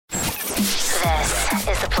This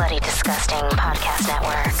is the Bloody Disgusting Podcast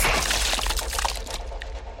Network.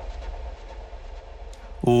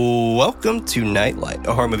 Welcome to Nightlight,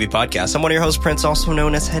 a horror movie podcast. I'm one of your hosts, Prince, also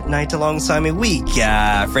known as Head Knight. Alongside me, we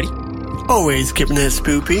got Freddie. Always keeping it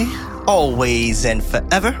spoopy. Always and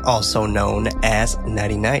forever, also known as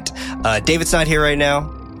Nighty Night. David's not here right now,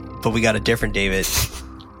 but we got a different David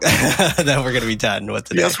that we're going to be chatting with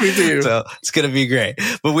today. Yes, we do. So it's going to be great.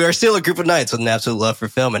 But we are still a group of knights with an absolute love for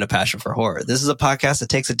film and a passion for horror. This is a podcast that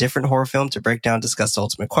takes a different horror film to break down and discuss the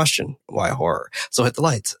ultimate question, why horror? So hit the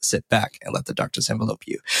lights, sit back, and let the darkness envelope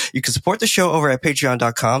you. You can support the show over at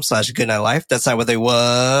patreon.com/goodnightlife. That's not what they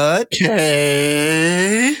what?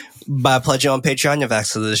 Okay. By pledging on Patreon, you have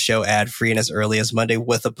access to the show ad-free and as early as Monday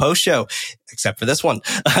with a post-show, except for this one.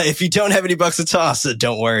 If you don't have any bucks to toss,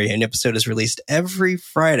 don't worry. An episode is released every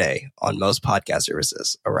Friday on most podcast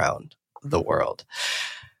services around the world.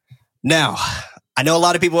 Now, I know a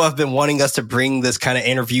lot of people have been wanting us to bring this kind of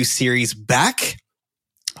interview series back.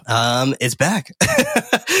 It's back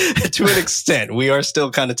to an extent. We are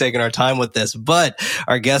still kind of taking our time with this, but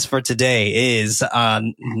our guest for today is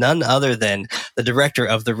none other than the director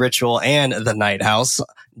of The Ritual and The Night House,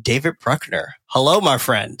 David Bruckner. Hello, my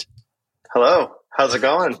friend. Hello. How's it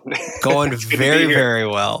going? Going very, very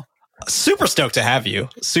well. Super stoked to have you.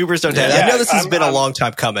 Super stoked to have you. I know this has been a long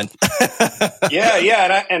time coming.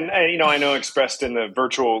 Yeah. And I know expressed in the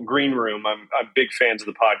virtual green room, I'm big fans of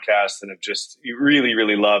the podcast and have just really,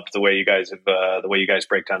 really loved the way you guys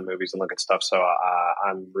break down movies and look at stuff. So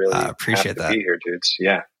I'm really appreciate happy to be here, dudes.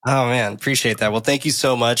 Yeah. Oh man, appreciate that. Well, thank you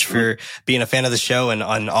so much for being a fan of the show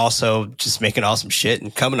and also just making awesome shit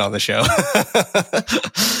and coming on the show.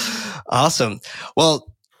 Awesome. Well,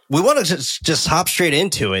 we want to just hop straight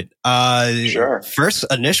into it. Sure. First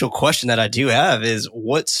initial question that I do have is,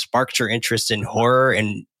 what sparked your interest in horror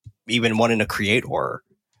and even wanting to create horror?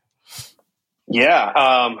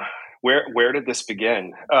 Yeah. Where did this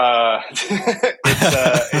begin?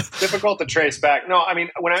 It's difficult to trace back. No, I mean,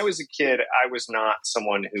 when I was a kid, I was not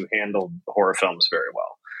someone who handled horror films very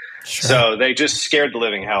well. Sure. So they just scared the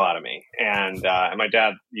living hell out of me. And my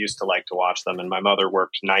dad used to like to watch them. And my mother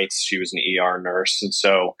worked nights. She was an ER nurse. And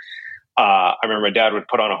so I remember my dad would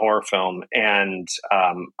put on a horror film and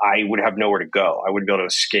I would have nowhere to go. I wouldn't be able to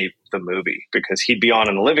escape the movie because he'd be on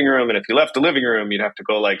in the living room. And if you left the living room, you'd have to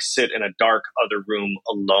go sit in a dark other room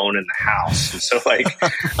alone in the house. And so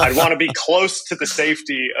I'd want to be close to the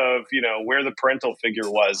safety of, where the parental figure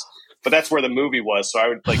was. But that's where the movie was. So I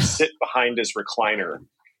would sit behind his recliner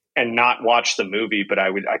and not watch the movie, but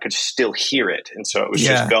I could still hear it. And so it was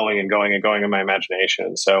just going and going and going in my imagination.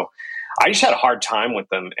 And so I just had a hard time with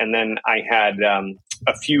them. And then I had a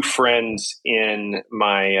few friends in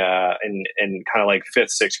my in kind of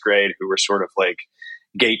fifth, sixth grade who were sort of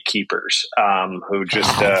gatekeepers who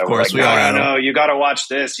just were no, you got to watch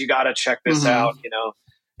this. You got to check this out.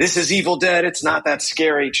 This is Evil Dead. It's not that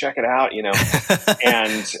scary. Check it out,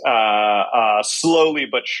 And slowly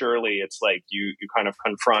but surely, it's you kind of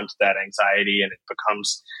confront that anxiety, and it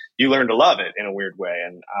becomes, you learn to love it in a weird way.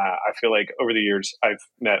 And I feel like over the years, I've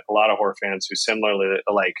met a lot of horror fans who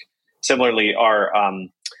similarly are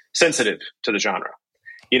sensitive to the genre,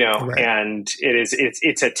 Right. And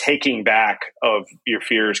it's a taking back of your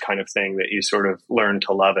fears kind of thing that you sort of learn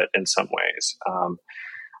to love it in some ways.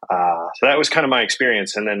 So that was kind of my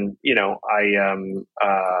experience. And then,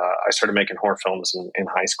 I started making horror films in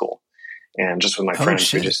high school, and just with my friends,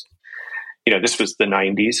 shit. we just, this was the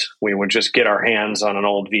 90s. We would just get our hands on an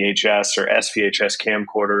old VHS or SVHS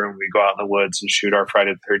camcorder, and we'd go out in the woods and shoot our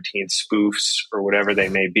Friday the 13th spoofs or whatever they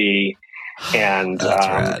may be. And,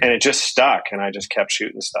 and it just stuck, and I just kept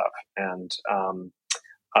shooting stuff. And,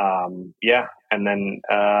 and then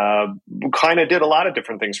kind of did a lot of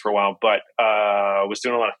different things for a while, but was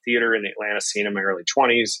doing a lot of theater in the Atlanta scene in my early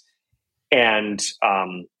 20s. And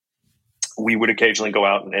we would occasionally go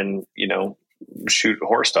out and shoot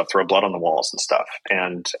horror stuff, throw blood on the walls and stuff.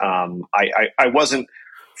 And I wasn't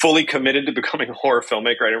fully committed to becoming a horror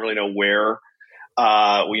filmmaker. I didn't really know where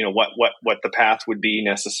what the path would be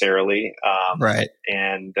necessarily. Right.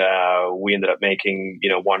 And we ended up making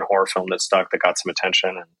one horror film that stuck, that got some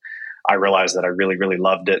attention, and I realized that I really, really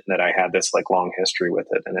loved it, and that I had this long history with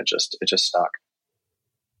it, and it just stuck.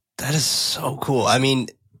 That is so cool. I mean,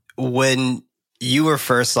 when you were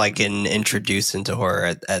first introduced into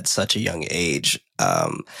horror at such a young age,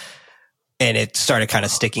 and it started kind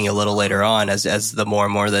of sticking a little later on as the more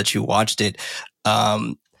and more that you watched it,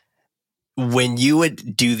 when you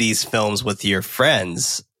would do these films with your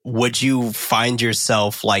friends, would you find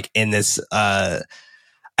yourself in this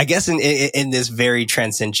I guess in this very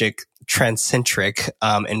transcentric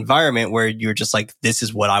environment where you're just like, this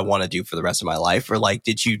is what I want to do for the rest of my life? Or like,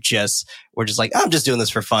 did you just, we're just like, I'm just doing this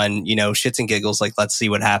for fun, shits and giggles. Like, let's see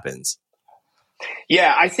what happens.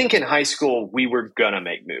 Yeah. I think in high school, we were going to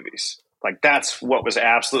make movies. Like that's what was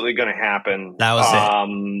absolutely going to happen. That was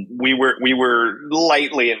it. We were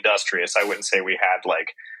lightly industrious. I wouldn't say we had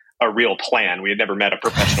like a real plan. We had never met a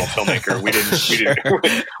professional filmmaker.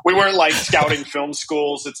 We weren't like scouting film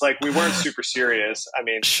schools. It's like we weren't super serious. I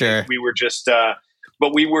mean, sure. We were just,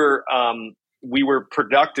 but we were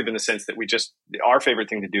productive in the sense that our favorite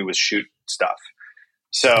thing to do was shoot stuff.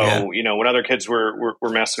 So, when other kids were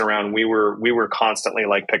messing around, we were constantly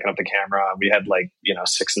like picking up the camera. We had like,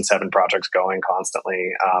 6 and 7 projects going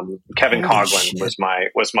constantly. Kevin Coughlin was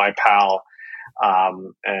my pal.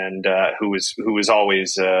 And who was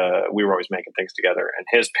always, we were always making things together. And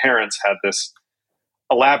his parents had this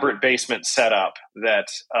elaborate basement set up that,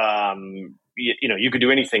 you could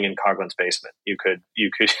do anything in Coughlin's basement. You could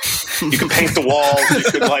paint the walls.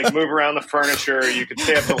 You could like move around the furniture. You could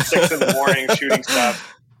stay up till 6 a.m. shooting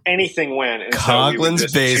stuff. Anything went. And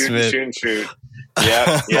Coughlin's basement. Shoot.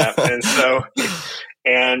 Yeah. Yeah. And so,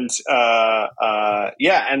 and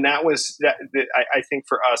that was that. I think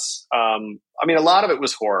for us, a lot of it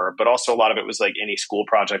was horror, but also a lot of it was like any school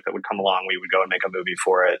project that would come along, we would go and make a movie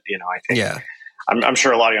for it. I think. Yeah. I'm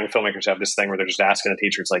sure a lot of young filmmakers have this thing where they're just asking the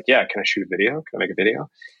teacher, it's like, yeah, can I shoot a video? Can I make a video?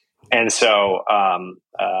 And so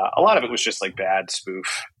a lot of it was just like bad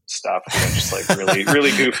spoof stuff, just like really, really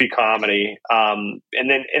goofy comedy. And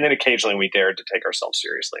then occasionally we dared to take ourselves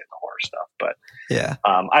seriously in the horror stuff. But yeah,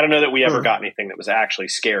 I don't know that we ever got anything that was actually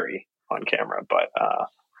scary on camera, but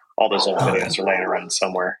all those old videos are laying around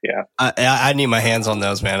somewhere. Yeah, I need my hands on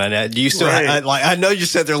those, man. Do you still? Right. I know you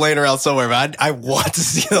said they're laying around somewhere, but I want to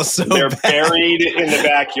see those so They're bad. Buried in the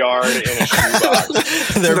backyard in a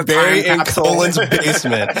shoebox. They're buried in Colin's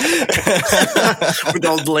basement.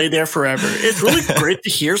 They'll lay there forever. It's really great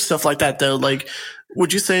to hear stuff like that, though. Like,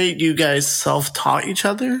 would you say you guys self-taught each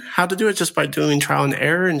other how to do it just by doing trial and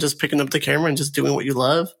error and just picking up the camera and just doing what you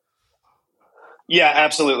love? Yeah,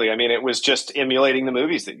 absolutely. I mean, it was just emulating the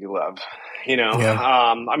movies that you love,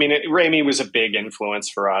 Yeah. Raimi was a big influence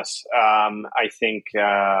for us. I think,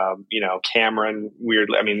 Cameron,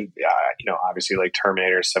 weirdly, obviously like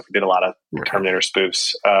Terminator stuff. We did a lot of Terminator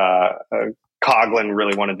spoofs. Coughlin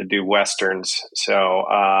really wanted to do Westerns. So,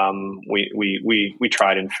 we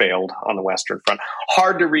tried and failed on the Western front.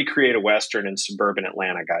 Hard to recreate a Western in suburban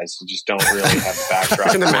Atlanta, guys. You just don't really have the backdrop.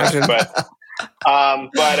 I can imagine.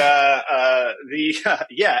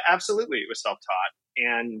 Yeah, absolutely. It was self-taught.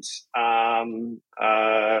 And,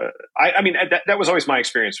 that was always my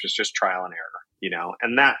experience, was just trial and error,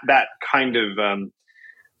 and that kind of,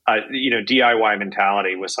 DIY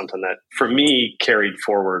mentality was something that for me carried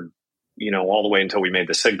forward, all the way until we made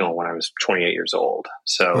The Signal when I was 28 years old.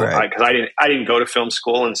 So, cause I didn't go to film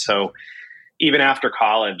school. And so even after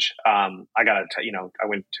college, I got a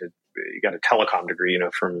telecom degree,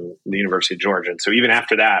 from the University of Georgia. And so even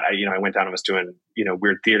after that, I went down and was doing,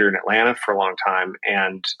 weird theater in Atlanta for a long time,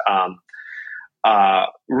 and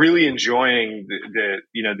really enjoying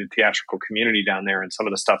the theatrical community down there and some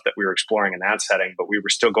of the stuff that we were exploring in that setting. But we were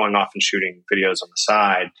still going off and shooting videos on the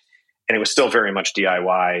side, and it was still very much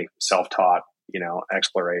DIY, self-taught,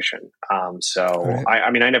 exploration. I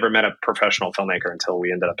never met a professional filmmaker until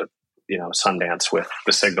we ended up at, Sundance with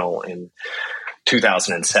The Signal in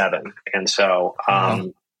 2007. And so,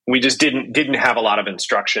 we just didn't have a lot of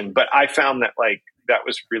instruction, but I found that like, that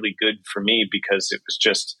was really good for me because it was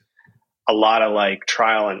just a lot of like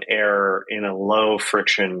trial and error in a low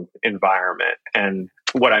friction environment. And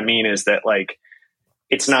what I mean is that like,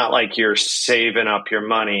 it's not like you're saving up your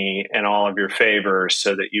money and all of your favors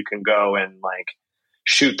so that you can go and like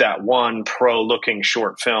shoot that one pro looking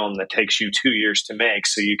short film that takes you 2 years to make.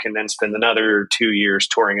 So you can then spend another 2 years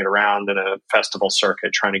touring it around in a festival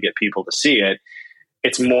circuit, trying to get people to see it.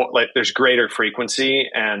 It's more like there's greater frequency,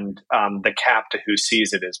 and the cap to who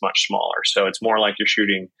sees it is much smaller. So it's more like you're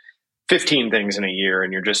shooting 15 things in a year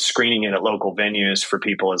and you're just screening it at local venues for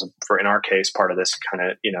people in our case, part of this kind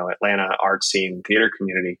of, Atlanta art scene theater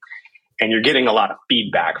community. And you're getting a lot of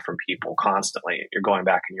feedback from people constantly. You're going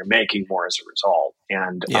back and you're making more as a result.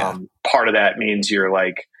 And part of that means you're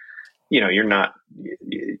like, you're not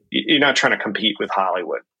trying to compete with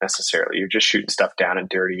Hollywood necessarily. You're just shooting stuff down and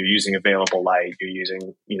dirty. You're using available light. You're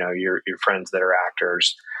using, your friends that are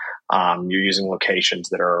actors. You're using locations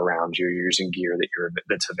that are around you. You're using gear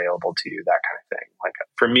that's available to you, that kind of thing. Like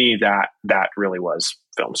for me, that really was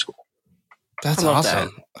film school. That's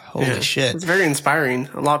awesome. Holy shit. It's very inspiring.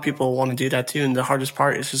 A lot of people want to do that too. And the hardest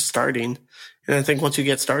part is just starting. And I think once you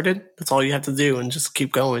get started, that's all you have to do and just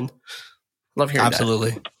keep going. Love hearing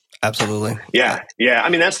Absolutely. that. Absolutely. Yeah. I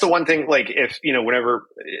mean, that's the one thing, like if, whenever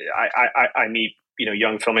I meet,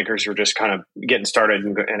 young filmmakers who are just kind of getting started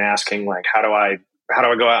and asking like, how do I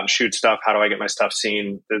go out and shoot stuff? How do I get my stuff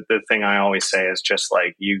seen? The thing I always say is just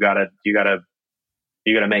like, you gotta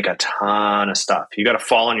make a ton of stuff. You got to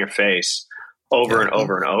fall on your face over and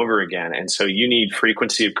over and over again. And so you need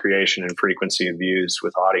frequency of creation and frequency of views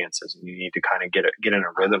with audiences. And you need to kind of get in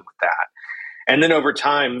a rhythm with that. And then over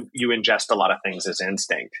time, you ingest a lot of things as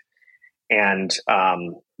instinct. And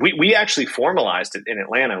we actually formalized it in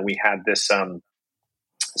Atlanta. We had this.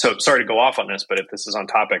 So sorry to go off on this, but if this is on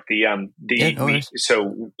topic, I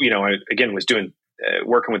was doing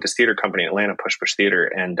working with this theater company in Atlanta, Push Theater,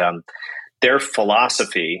 and their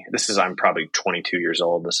philosophy. I'm probably 22 years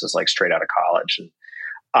old. This is like straight out of college,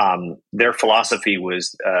 and their philosophy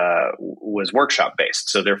was workshop based.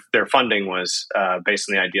 So their funding was based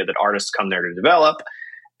on the idea that artists come there to develop.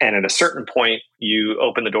 And at a certain point, you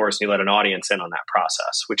open the doors and you let an audience in on that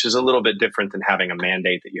process, which is a little bit different than having a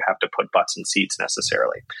mandate that you have to put butts in seats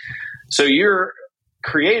necessarily. So you're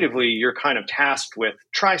kind of tasked with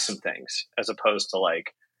try some things as opposed to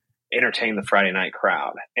like entertain the Friday night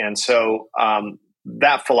crowd. And so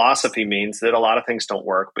that philosophy means that a lot of things don't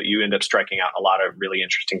work, but you end up striking out a lot of really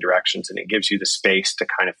interesting directions, and it gives you the space to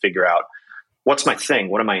kind of figure out, what's my thing?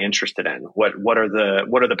 What am I interested in? What are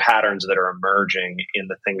the patterns that are emerging in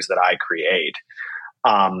the things that I create?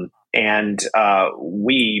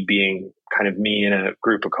 We, being kind of me and a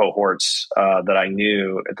group of cohorts that I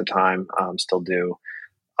knew at the time, still do,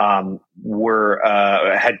 had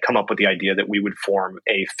come up with the idea that we would form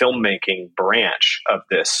a filmmaking branch of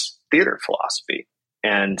this theater philosophy,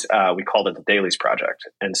 and we called it the Dailies Project.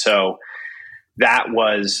 And so that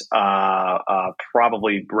was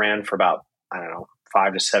probably ran for about,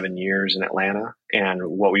 5 to 7 years in Atlanta. And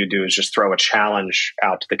what we would do is just throw a challenge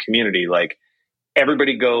out to the community. Like,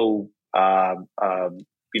 everybody go,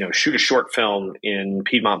 shoot a short film in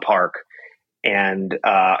Piedmont Park and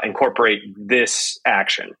incorporate this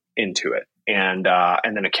action into it. And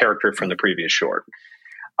then a character from the previous short.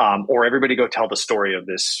 Or everybody go tell the story of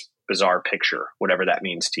this bizarre picture, whatever that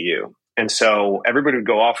means to you. And so everybody would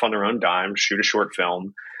go off on their own dime, shoot a short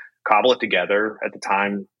film, cobble it together. At the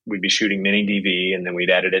time, we'd be shooting mini DV, and then we'd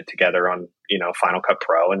edit it together on, Final Cut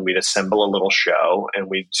Pro, and we'd assemble a little show, and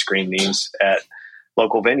we'd screen these at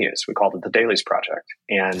local venues. We called it the Dailies Project.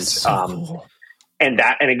 And, cool. and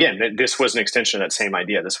again, this was an extension of that same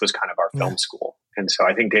idea. This was kind of our film school. And so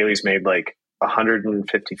I think Dailies made like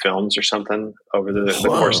 150 films or something over the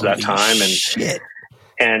course of that time. And shit.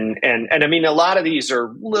 And I mean, a lot of these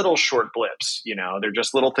are little short blips, they're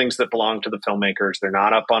just little things that belong to the filmmakers. They're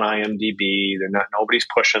not up on IMDb. Nobody's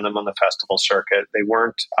pushing them on the festival circuit. They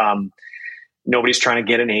weren't, nobody's trying to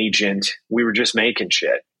get an agent. We were just making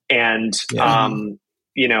shit. And, and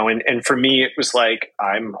for me, it was like,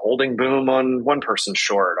 I'm holding boom on one person's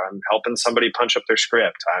short. I'm helping somebody punch up their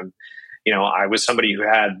script. I was somebody who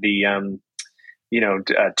had the,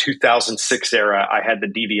 2006 era, I had the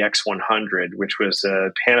DVX 100, which was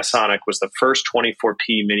Panasonic was the first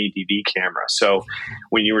 24p mini DV camera. So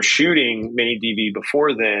when you were shooting mini DV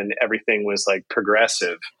before then, everything was like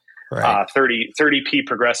progressive, right. 30p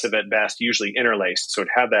progressive at best, usually interlaced. So it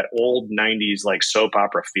had that old 90s like soap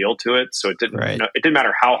opera feel to it. So it didn't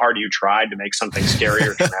matter how hard you tried to make something scary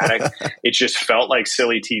or dramatic. It just felt like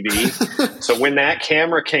silly TV. So when that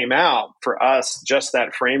camera came out, for us, just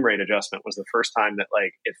that frame rate adjustment was the first time that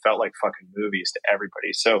like it felt like fucking movies to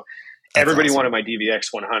everybody. So everybody wanted my DVX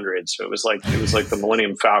 100. So it was like the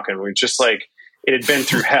Millennium Falcon. We just like, it had been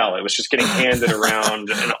through hell. It was just getting handed around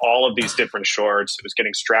in all of these different shorts. It was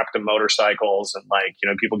getting strapped to motorcycles, and like,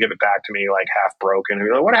 people give it back to me like half broken. And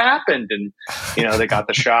we're like, what happened? And, they got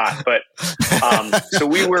the shot. But, so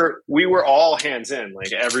we were all hands in,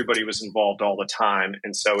 like everybody was involved all the time.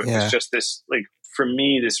 And so it was just this, like, for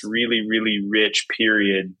me, this really, really rich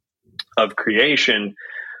period of creation,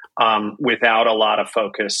 without a lot of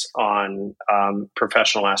focus on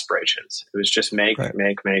professional aspirations. It was just make, and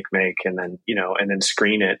then and then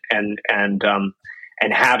screen it, and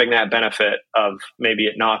having that benefit of maybe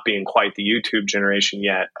it not being quite the YouTube generation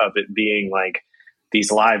yet, of it being like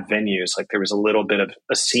these live venues. Like, there was a little bit of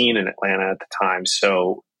a scene in Atlanta at the time,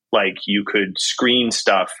 so like you could screen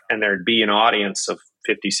stuff and there'd be an audience of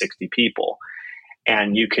 50, 60 people,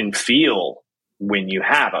 and you can feel when you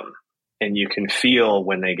have them. And you can feel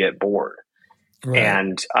when they get bored. Right.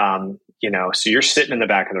 And, so you're sitting in the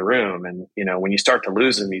back of the room, and, when you start to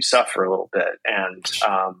lose them, you suffer a little bit. And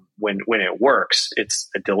when it works, it's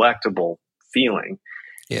a delectable feeling.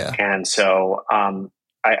 Yeah. And so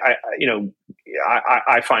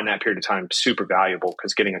I find that period of time super valuable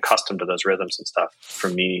because getting accustomed to those rhythms and stuff for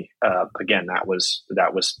me, again,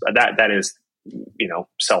 that is,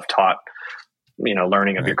 self-taught,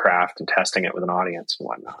 learning of your craft and testing it with an audience and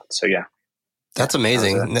whatnot. So yeah. That's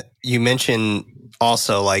amazing. You mentioned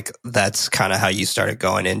also like that's kind of how you started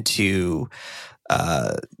going into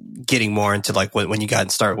getting more into like when you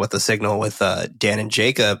got started with the Signal with Dan and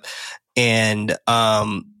Jacob. And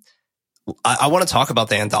I want to talk about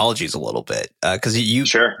the anthologies a little bit because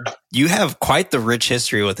you have quite the rich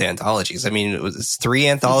history with anthologies. I mean, it's 3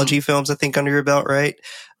 anthology films, I think, under your belt, right?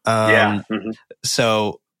 Yeah.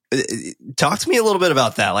 So talk to me a little bit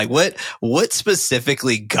about that. Like what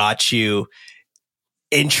specifically got you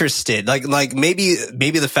interested? Like maybe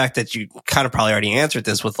the fact that you kind of probably already answered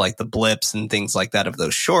this with like the blips and things like that of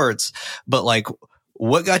those shorts, but like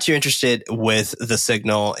what got you interested with the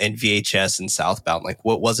Signal and VHS and Southbound? Like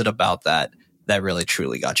what was it about that really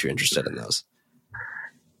truly got you interested in those?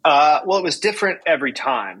 Well, it was different every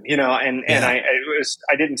time, and I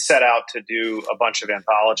didn't set out to do a bunch of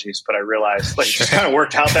anthologies, but I realized it just kind of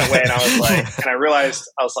worked out that way. And I was like, and I realized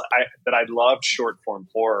that I loved short form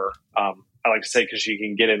horror. I like to say, cause you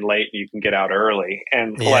can get in late and you can get out early.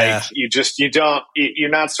 And you're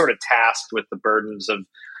not sort of tasked with the burdens of,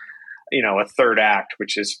 a third act,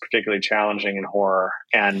 which is particularly challenging in horror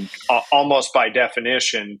and almost by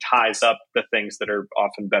definition ties up the things that are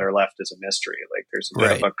often better left as a mystery. Like there's a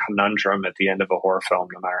bit of a conundrum at the end of a horror film,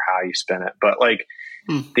 no matter how you spin it. But like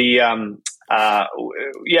the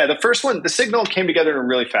first one, the Signal, came together in a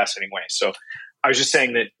really fascinating way. So I was just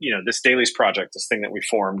saying that, this Dailies project, this thing that we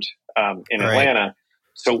formed in Atlanta.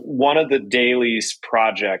 So one of the Dailies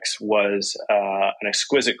projects was an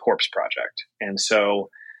Exquisite Corpse project. And so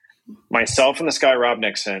myself and this guy, Rob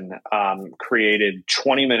Nixon, created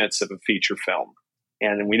 20 minutes of a feature film.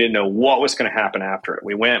 And we didn't know what was going to happen after it.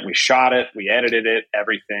 We shot it, we edited it,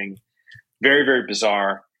 everything. Very, very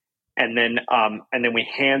bizarre. And then we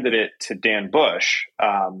handed it to Dan Bush,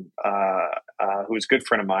 who was a good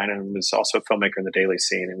friend of mine and was also a filmmaker in the Daily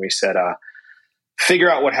scene. And we said, figure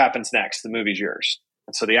out what happens next. The movie's yours.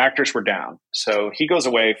 And so the actors were down. So he goes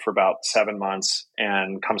away for about 7 months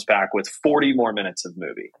and comes back with 40 more minutes of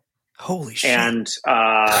movie. Holy shit. And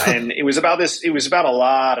it was about this, it was about a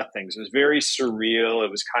lot of things. It was very surreal. It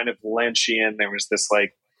was kind of Lynchian. There was this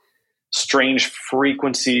like strange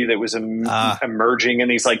frequency that was emerging in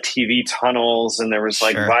these like TV tunnels. And there was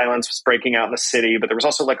like violence was breaking out in the city, but there was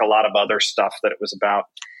also like a lot of other stuff that it was about.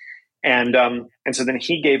 And so then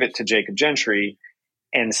he gave it to Jacob Gentry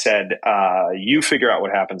and said, you figure out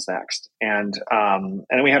what happens next. And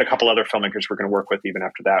then we had a couple other filmmakers we're going to work with even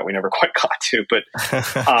after that. We never quite got to, but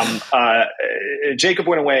Jacob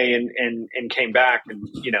went away and came back and,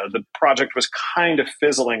 the project was kind of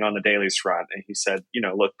fizzling on the Dailies front. And he said,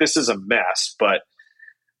 look, this is a mess, but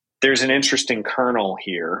there's an interesting kernel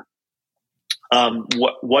here.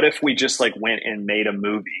 What if we just like went and made a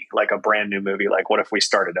movie, like a brand new movie? Like what if we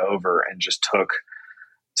started over and just took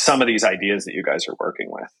some of these ideas that you guys are working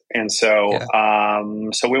with? And so,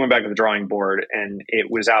 so we went back to the drawing board, and it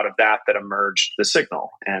was out of that emerged the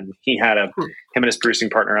Signal. And he had him and his producing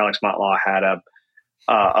partner, Alex Motlaw, had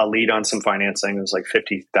a lead on some financing. It was like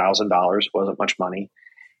 $50,000, wasn't much money.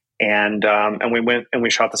 And we went and we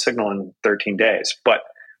shot the Signal in 13 days. But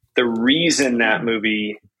the reason that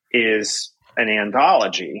movie is an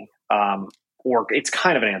anthology, or it's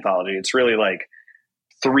kind of an anthology, it's really like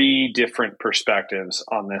 3 different perspectives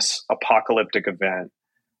on this apocalyptic event.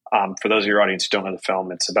 For those of your audience who don't know the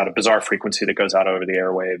film, it's about a bizarre frequency that goes out over the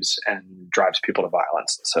airwaves and drives people to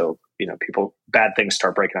violence. So, bad things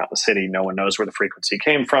start breaking out in the city. No one knows where the frequency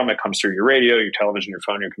came from. It comes through your radio, your television, your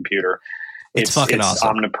phone, your computer. It's fucking awesome.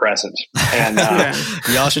 Omnipresent. And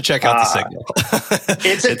y'all should check out the Signal.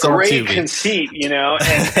 It's a great conceit, you've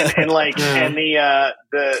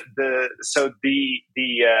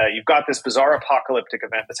got this bizarre apocalyptic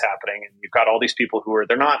event that's happening, and you've got all these people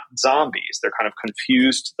they're not zombies. They're kind of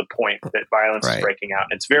confused to the point that violence is breaking out.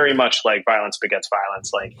 And it's very much like violence begets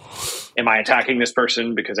violence. Like, am I attacking this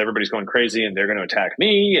person because everybody's going crazy and they're going to attack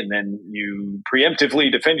me? And then you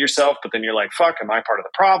preemptively defend yourself, but then you're like, fuck, am I part of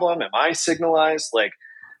the problem? Am I signalized? Like,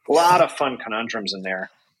 a lot of fun conundrums in there.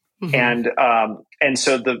 Mm-hmm. And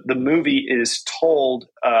so the movie is told,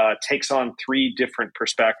 takes on 3 different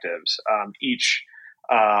perspectives, each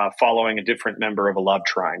following a different member of a love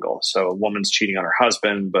triangle. So a woman's cheating on her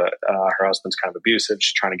husband, but her husband's kind of abusive.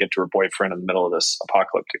 She's trying to get to her boyfriend in the middle of this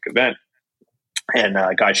apocalyptic event, and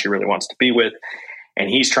a guy she really wants to be with, and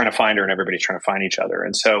he's trying to find her, and everybody's trying to find each other.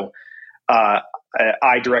 And so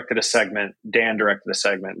I directed a segment, Dan directed a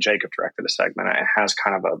segment, Jacob directed a segment. It has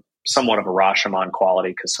kind of somewhat of a Rashomon quality,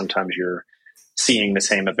 because sometimes you're seeing the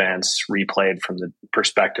same events replayed from the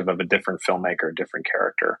perspective of a different filmmaker, a different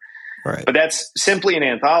character. Right. But that's simply an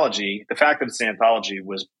anthology. The fact that it's an anthology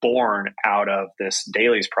was born out of this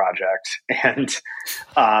dailies project, and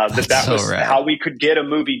that so was rad. how we could get a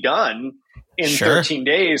movie done in Sure. 13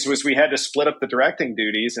 days. Was we had to split up the directing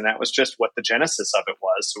duties, and that was just what the genesis of it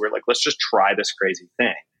was. So we're like, let's just try this crazy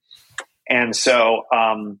thing. And so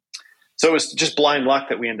it was just blind luck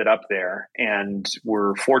that we ended up there, and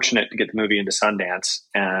we're fortunate to get the movie into Sundance.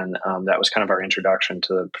 And that was kind of our introduction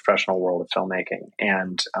to the professional world of filmmaking.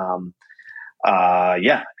 And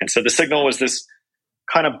and so The Signal was this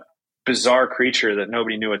kind of bizarre creature that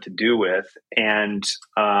nobody knew what to do with. And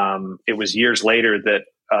it was years later that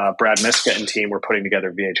Brad Miska and team were putting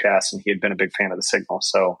together VHS, and he had been a big fan of The Signal.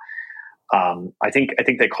 So I think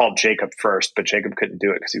they called Jacob first, but Jacob couldn't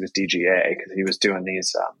do it because he was DGA, because he was doing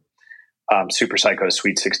these Super Psycho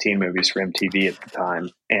Sweet 16 movies for MTV at the time.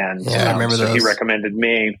 And I remember so those. he recommended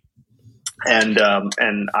me, and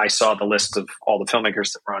I saw the list of all the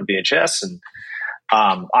filmmakers that were on VHS, and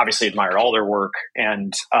obviously admired all their work,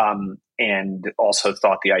 and also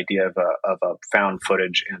thought the idea of a found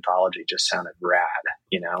footage anthology just sounded rad,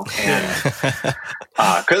 and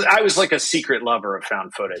because I was like a secret lover of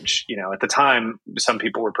found footage. At the time, some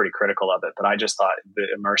people were pretty critical of it, but I just thought the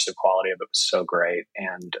immersive quality of it was so great.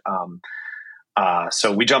 And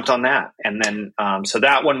so we jumped on that. And then so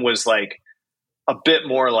that one was like a bit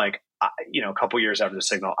more like, a couple years after The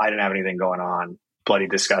Signal, I didn't have anything going on. Bloody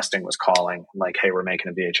Disgusting was calling, like, hey, we're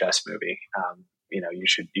making a VHS movie. You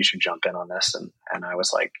should jump in on this. And I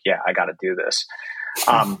was like, yeah, I got to do this.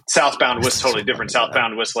 Southbound was totally different.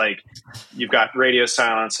 Southbound was like, you've got Radio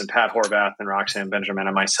Silence and Pat Horvath and Roxanne Benjamin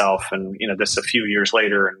and myself. And, this a few years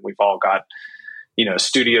later, and we've all got,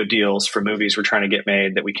 studio deals for movies we're trying to get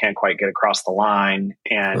made that we can't quite get across the line.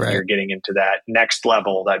 And Right. You're getting into that next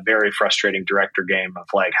level, that very frustrating director game of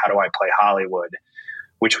like, how do I play Hollywood?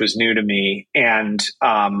 Which was new to me. And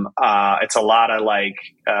it's a lot of like,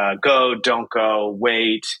 go, don't go,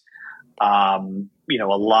 wait. A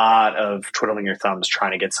lot of twiddling your thumbs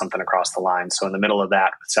trying to get something across the line. So in the middle of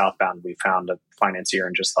that, with Southbound, we found a financier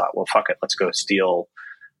and just thought, well, fuck it, let's go steal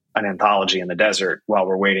an anthology in the desert while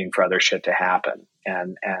we're waiting for other shit to happen.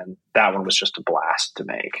 And that one was just a blast to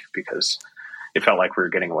make, because it felt like we were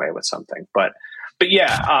getting away with something. But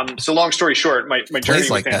yeah, so long story short, my journey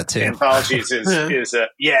like with that too. anthologies is I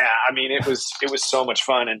mean, it was so much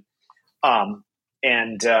fun.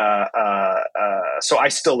 And so I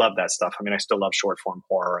still love that stuff. I mean, I still love short form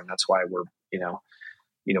horror, and that's why we're,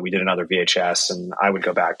 we did another VHS, and I would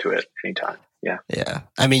go back to it anytime. Yeah. Yeah.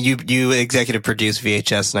 I mean, you executive produced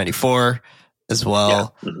VHS 94 as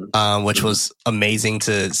well, Yeah. Mm-hmm. Which was amazing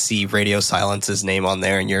to see Radio Silence's name on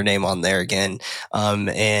there and your name on there again.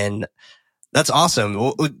 And that's awesome.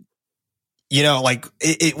 What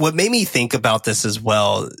made me think about this as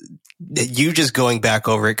well, you just going back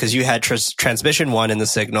over it, because you had Transmission 1 in The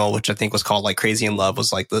Signal, which I think was called like Crazy in Love,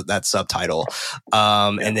 was like that subtitle.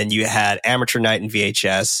 And then you had Amateur Night in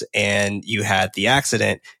VHS, and you had The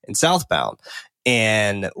Accident in Southbound.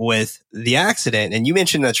 And with The Accident, and you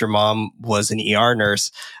mentioned that your mom was an ER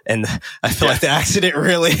nurse, and I feel like The Accident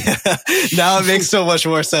really, now it makes so much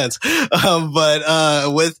more sense.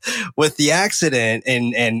 But with The Accident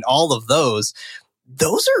and all of those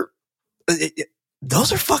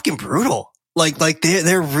are fucking brutal. Like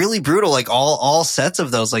they're really brutal. Like all sets of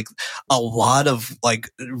those, like a lot of like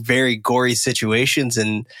very gory situations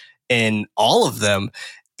in all of them.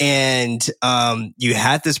 And you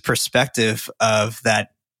had this perspective of that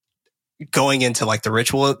going into like The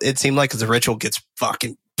Ritual, it seemed like, because The Ritual gets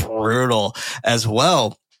fucking brutal as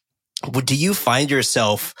well. Do you find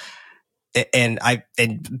yourself, and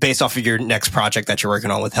based off of your next project that you're working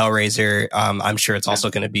on with Hellraiser, I'm sure it's also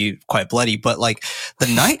going to be quite bloody, but like The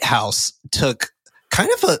Night House took kind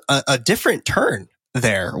of a different turn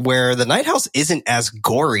there, where The Night House isn't as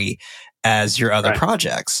gory as your other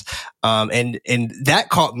projects. And that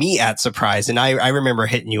caught me at surprise. And I remember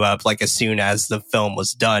hitting you up like as soon as the film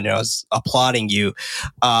was done, and I was applauding you.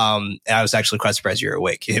 And I was actually quite surprised you were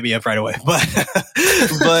awake. You hit me up right away.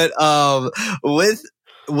 But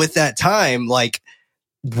with that time, like,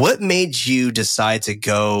 what made you decide to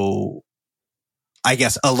go, I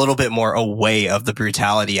guess, a little bit more away of the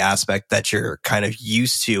brutality aspect that you're kind of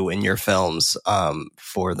used to in your films,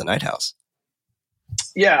 for The Night House?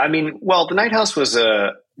 Yeah, I mean, well, The Night House was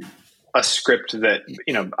a script that,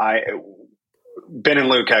 Ben and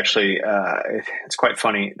Luke actually, it's quite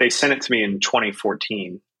funny. They sent it to me in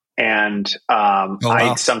 2014, And wow.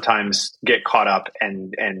 I sometimes get caught up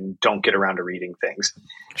and don't get around to reading things.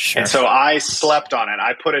 Sure. And so I slept on it.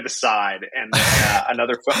 I put it aside, and then,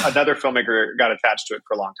 another filmmaker got attached to it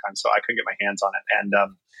for a long time, so I couldn't get my hands on it.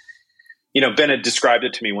 And Ben had described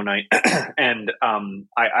it to me one night, and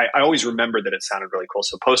I always remembered that it sounded really cool.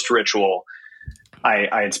 So post Ritual, I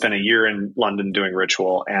had spent a year in London doing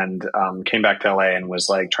Ritual, and came back to LA and was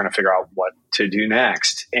like trying to figure out what to do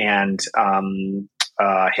next. And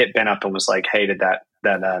hit Ben up and was like, "Hey, did that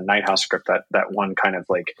Night House script, that one kind of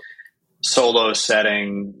like solo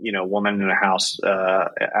setting, woman in a house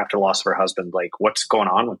after the loss of her husband, like what's going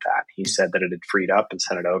on with that?" He said that it had freed up and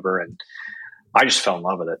sent it over, and I just fell in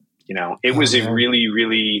love with it. It was a really,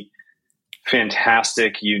 really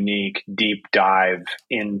fantastic, unique, deep dive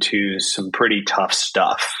into some pretty tough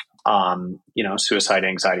stuff. Suicide,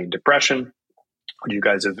 anxiety, and depression, which you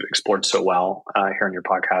guys have explored so well here on your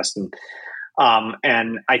podcast.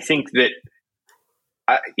 And I think that,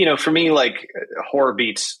 for me, like horror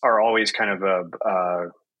beats are always kind of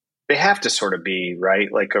they have to sort of be, right,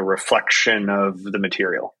 like a reflection of the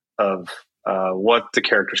material, of what the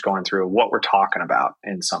character's going through, what we're talking about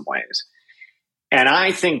in some ways. And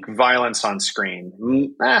I think violence on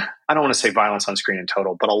screen, I don't want to say violence on screen in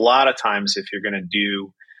total, but a lot of times if you're going to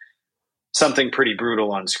do something pretty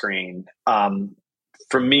brutal on screen,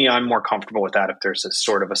 for me, I'm more comfortable with that if there's a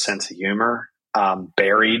sort of a sense of humor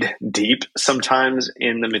buried deep sometimes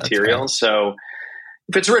in the material. So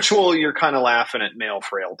if it's Ritual, you're kind of laughing at male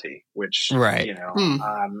frailty, which, right.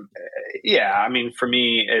 I mean, for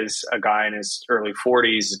me as a guy in his early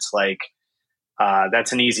 40s, it's like,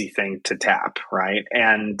 that's an easy thing to tap. Right.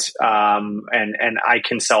 And I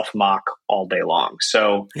can self-mock all day long.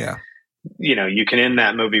 So, yeah, you can end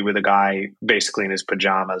that movie with a guy basically in his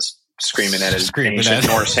pajamas screaming at an ancient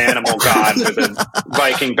Norse animal god with a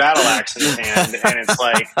Viking battle axe in his hand. And it's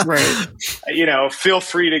like, right. Feel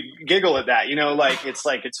free to giggle at that,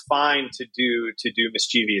 it's fine to do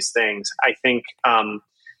mischievous things. I think, and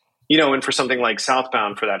for something like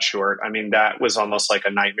Southbound for that short, I mean, that was almost like a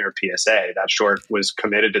nightmare PSA. That short was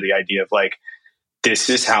committed to the idea of like,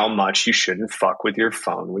 this is how much you shouldn't fuck with your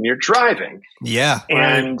phone when you're driving. Yeah.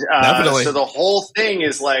 And so the whole thing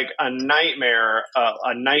is like a nightmare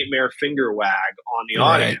finger wag on the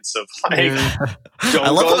audience of like, don't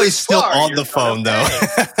I love go how he's still far, on the phone though.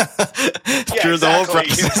 Through the whole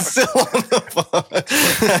process, still on the phone.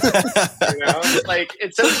 Like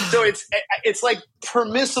it's like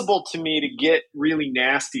permissible to me to get really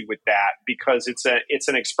nasty with that because it's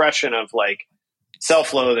an expression of like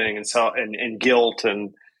self-loathing and guilt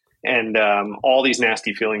and all these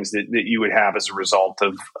nasty feelings that you would have as a result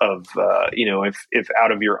of if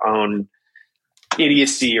out of your own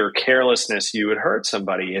idiocy or carelessness you would hurt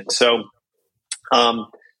somebody. And so I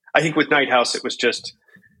think with Night House it was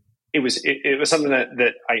something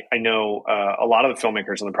that I know a lot of the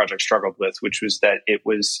filmmakers on the project struggled with, which was that it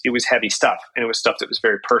was heavy stuff, and it was stuff that was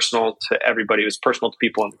very personal to everybody. It was personal to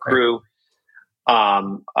people in the crew.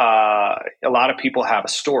 Right. A lot of people have a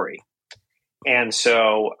story. And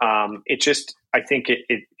so, I think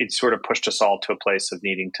it sort of pushed us all to a place of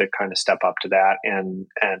needing to kind of step up to that and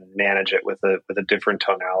manage it with a different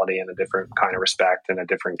tonality and a different kind of respect and a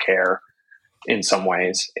different care in some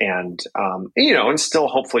ways. And still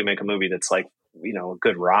hopefully make a movie that's like, a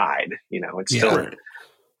good ride, it still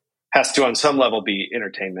has to on some level be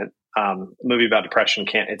entertainment. A movie about depression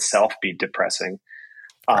can't itself be depressing.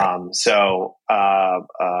 Right.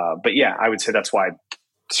 But yeah, I would say that's why I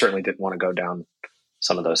certainly didn't want to go down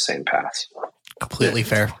some of those same paths. Completely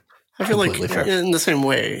fair. I feel like in the same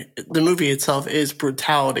way, the movie itself is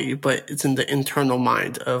brutality, but it's in the internal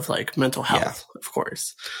mind of like mental health, of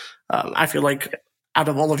course. I feel like out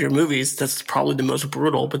of all of your movies, that's probably the most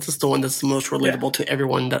brutal, but it's the one that's the most relatable to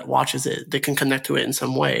everyone that watches it. They can connect to it in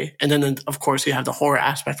some way. And then, of course, you have the horror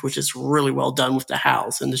aspect, which is really well done with the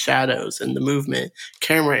house and the shadows and the movement,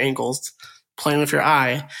 camera angles, playing with your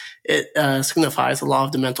eye. It signifies a lot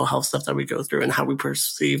of the mental health stuff that we go through and how we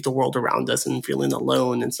perceive the world around us and feeling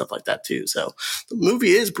alone and stuff like that, too. So the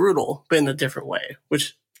movie is brutal, but in a different way,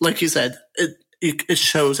 which, like you said, it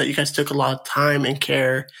shows that you guys took a lot of time and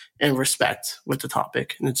care and respect with the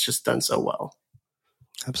topic, and it's just done so well.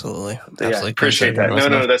 Absolutely. Yeah, appreciate that.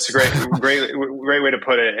 No, that's a great way to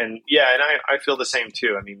put it. And yeah, and I feel the same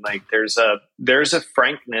too. I mean, like there's a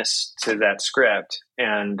frankness to that script,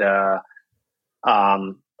 and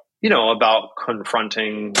about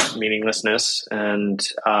confronting meaninglessness, and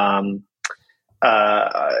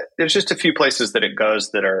there's just a few places that it goes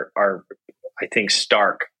that are I think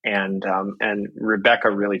stark, and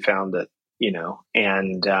Rebecca really found that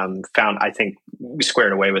and found, I think we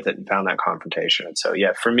squared away with it and found that confrontation. And so,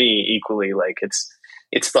 yeah, for me, equally, like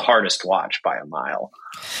it's the hardest watch by a mile.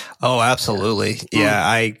 Oh, absolutely. Yeah,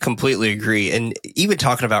 I completely agree. And even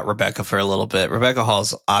talking about Rebecca for a little bit, Rebecca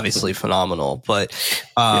Hall's obviously phenomenal, but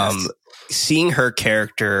seeing her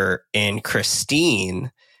character in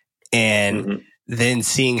Christine and then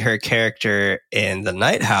seeing her character in The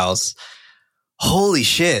Night House, holy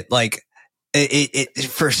shit. Like it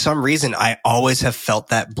for some reason, I always have felt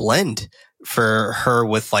that blend for her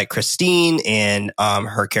with like Christine and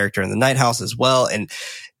her character in The Night House as well. And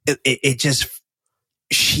it just,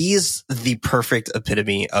 she is the perfect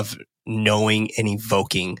epitome of knowing and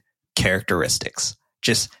evoking characteristics,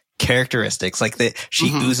 just characteristics like that. She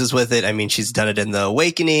oozes with it. I mean, she's done it in The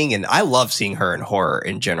Awakening, and I love seeing her in horror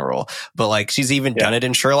in general, but like she's even done it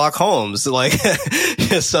in Sherlock Holmes. Like,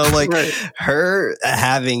 so like her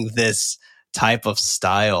having this type of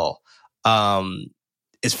style,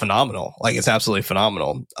 is phenomenal. Like it's absolutely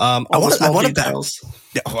phenomenal. I want to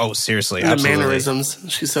oh, seriously. And the mannerisms.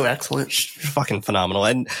 She's so excellent. She's fucking phenomenal.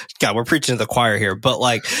 And God, we're preaching to the choir here, but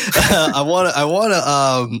like, I want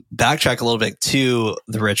to backtrack a little bit to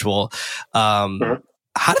The Ritual. How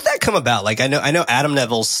did that come about? Like, I know Adam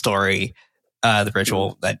Neville's story, The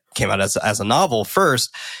Ritual, that came out as a novel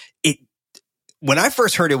first. When I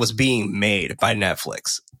first heard it was being made by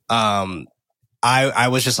Netflix, I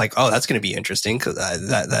was just like, oh, that's going to be interesting, because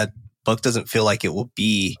that book doesn't feel like it will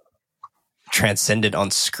be transcended on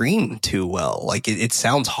screen too well. Like it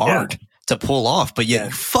sounds hard to pull off, but yet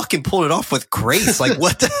you fucking pulled it off with grace. Like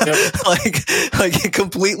what the, like it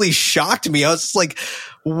completely shocked me. I was just like,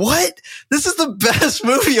 what? This is the best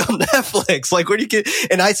movie on Netflix. Like, what do you get?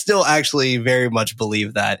 And I still actually very much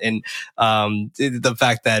believe that. And, the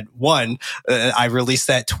fact that I released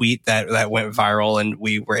that tweet that went viral, and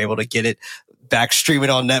we were able to get it back streaming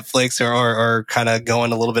on Netflix, or kind of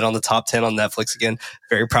going a little bit on the top 10 on Netflix again.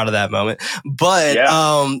 Very proud of that moment. But,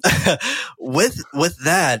 with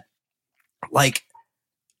that, like,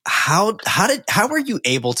 how were you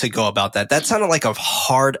able to go about that? That sounded like a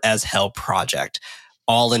hard as hell project,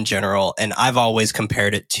 all in general. And I've always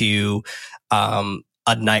compared it to,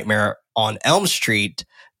 a Nightmare on Elm Street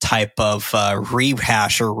type of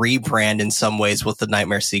rehash or rebrand in some ways, with the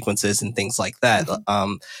nightmare sequences and things like that.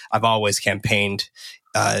 I've always campaigned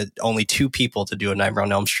only two people to do a Nightmare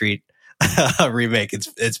on Elm Street remake.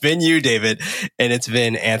 It's been you, David, and it's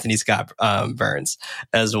been Anthony Scott Burns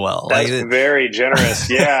as well. That's very generous.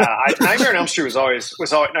 Yeah, Nightmare on Elm Street was always.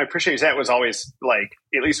 And I appreciate you saying it was always, like,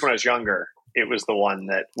 at least when I was younger, it was the one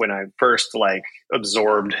that when I first like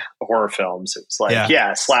absorbed horror films, it was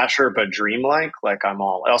like, slasher, but dreamlike. Like I'm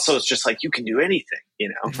all. Also, it's just like you can do anything,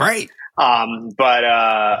 Right.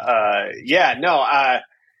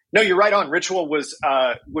 No, you're right on. Ritual was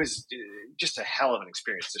just a hell of an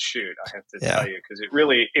experience to shoot. I have to tell you, because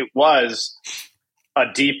it was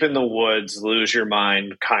a deep in the woods, lose your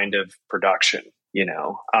mind kind of production.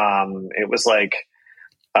 It was like.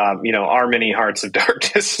 Our many hearts of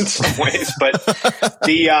darkness in some ways, but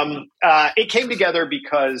it came together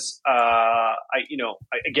because, I'd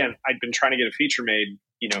been trying to get a feature made,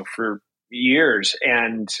 for years,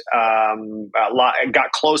 and, I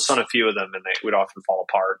got close on a few of them, and they would often fall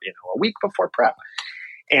apart, a week before prep.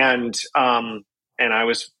 And I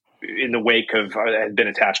was in the wake of, I had been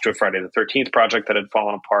attached to a Friday the 13th project that had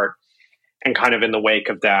fallen apart. And kind of in the wake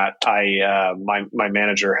of that, my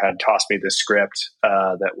manager had tossed me this script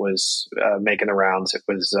that was making the rounds. It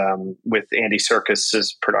was with Andy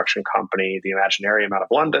Serkis's production company, the Imaginarium out of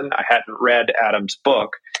London. I hadn't read Adam's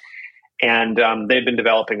book, and they'd been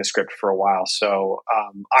developing a script for a while. So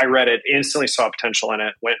I read it, instantly saw potential in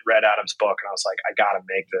it, read Adam's book, and I was like, I got to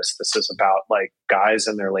make this. This is about like guys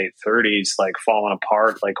in their late 30s, like falling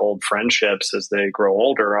apart, like old friendships as they grow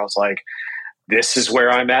older. I was like, this is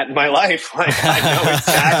where I'm at in my life. Like I know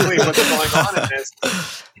exactly what's going on in this.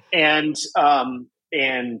 And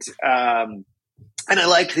I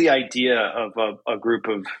liked the idea of a group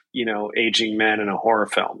of, aging men in a horror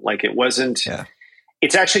film. Like it wasn't,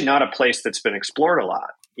 it's actually not a place that's been explored a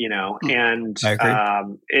lot, and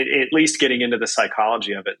at least getting into the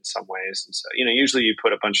psychology of it in some ways. And so, usually you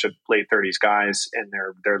put a bunch of late 30s guys and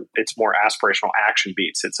it's more aspirational action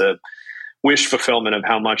beats. It's a wish fulfillment of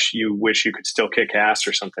how much you wish you could still kick ass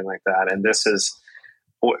or something like that. And this is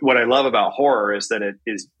what I love about horror, is that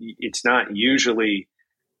it's not usually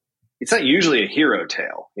a hero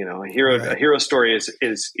tale. A hero story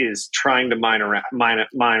is trying to mine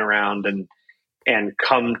around and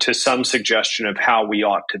come to some suggestion of how we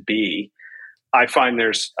ought to be. I find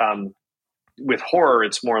there's, with horror,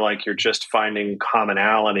 it's more like you're just finding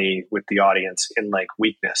commonality with the audience in like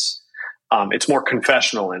weakness. it's more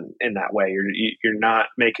confessional in that way. You're not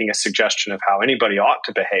making a suggestion of how anybody ought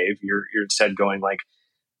to behave. You're instead going like,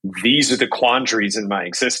 these are the quandaries in my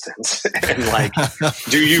existence, and like,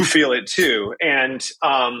 do you feel it too? And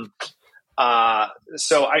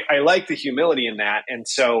so I like the humility in that, and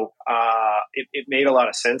so it made a lot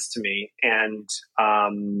of sense to me. And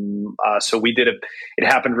so we did it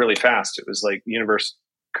happened really fast. It was like the universe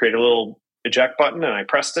created a little eject button, and I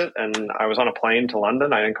pressed it, and I was on a plane to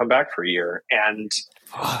London. I didn't come back for a year, and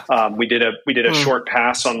we did a short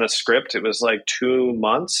pass on the script. It was like 2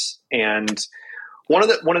 months, and one of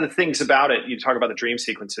the things about it, you talk about the dream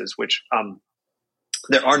sequences, which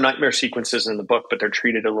there are nightmare sequences in the book, but they're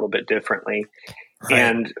treated a little bit differently. Right.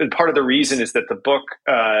 And part of the reason is that the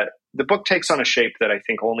book takes on a shape that I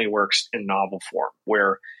think only works in novel form,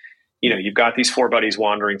 where you've got these 4 buddies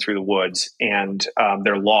wandering through the woods, and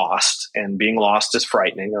they're lost, and being lost is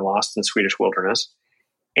frightening. They're lost in the Swedish wilderness,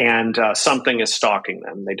 and something is stalking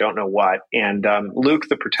them. They don't know what. And Luke,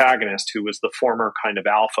 the protagonist, who was the former kind of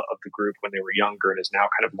alpha of the group when they were younger and has now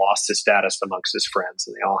kind of lost his status amongst his friends,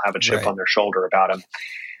 and they all have a chip on their shoulder about him.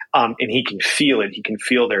 And he can feel it. He can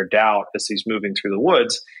feel their doubt as he's moving through the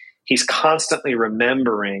woods. He's constantly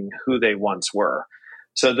remembering who they once were.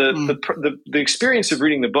 So the experience of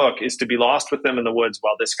reading the book is to be lost with them in the woods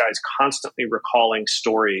while this guy's constantly recalling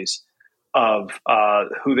stories of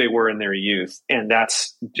who they were in their youth, and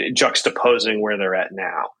that's juxtaposing where they're at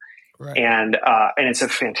now. Right. And it's a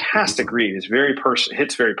fantastic read. It's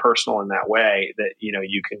hits very personal in that way that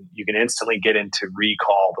you can instantly get into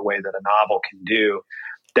recall the way that a novel can do.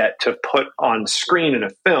 That to put on screen in a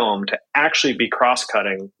film to actually be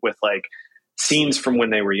cross-cutting with like scenes from when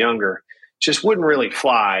they were younger just wouldn't really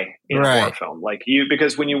fly in a horror film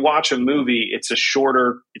because when you watch a movie, it's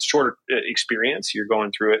shorter experience. You're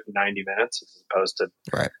going through it in 90 minutes as opposed to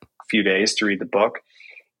a few days to read the book.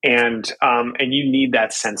 And you need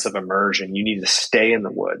that sense of immersion. You need to stay in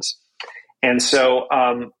the woods. And so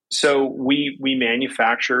we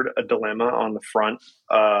manufactured a dilemma on the front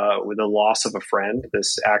with the loss of a friend,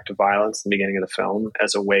 this act of violence in the beginning of the film,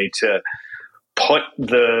 as a way to put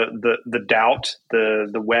the doubt, the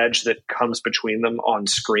wedge that comes between them on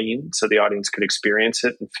screen so the audience could experience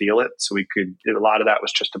it and feel it. So a lot of that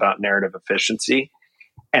was just about narrative efficiency.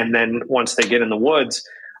 And then once they get in the woods,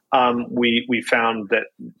 we found that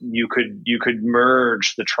you could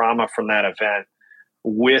merge the trauma from that event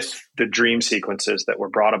with the dream sequences that were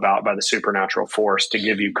brought about by the supernatural force to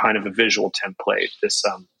give you kind of a visual template, this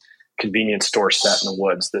convenience store set in the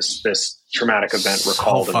woods, this traumatic event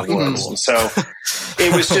recalled in the woods. Cool. And so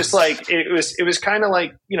it was just like, it was kind of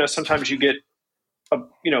like, sometimes you get a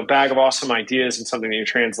bag of awesome ideas and something that you're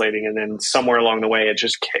translating, and then somewhere along the way, it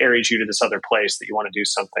just carries you to this other place that you want to do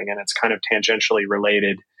something. And it's kind of tangentially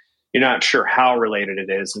related. You're not sure how related it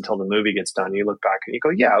is until the movie gets done. You look back and you go,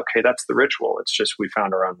 yeah, okay, that's the ritual. It's just, we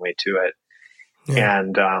found our own way to it. Yeah.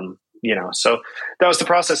 And, so that was the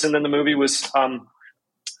process. And then the movie was,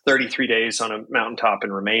 33 days on a mountaintop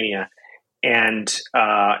in Romania and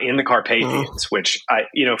in the Carpathians, which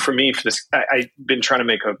for me, I've been trying to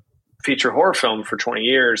make a feature horror film for 20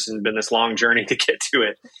 years and been this long journey to get to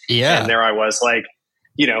it. Yeah. And there I was like,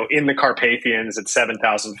 in the Carpathians at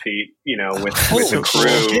 7,000 feet, with the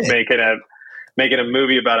crew making a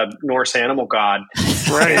movie about a Norse animal god.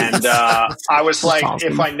 Right. And I was like,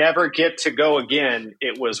 awesome. If I never get to go again,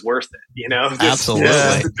 it was worth it. Absolutely.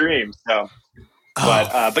 This is the dream. So.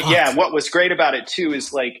 But yeah, what was great about it too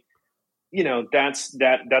is like,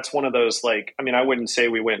 that's one of those, like, I mean, I wouldn't say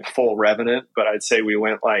we went full Revenant, but I'd say we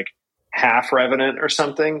went like half Revenant or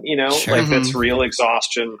something, sure. Like that's real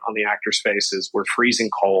exhaustion on the actors' faces. We're freezing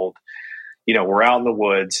cold, we're out in the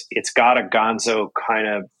woods. It's got a gonzo kind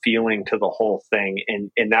of feeling to the whole thing.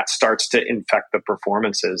 And that starts to infect the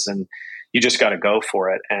performances, and you just got to go for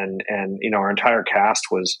it. And our entire cast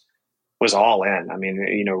was all in. I mean,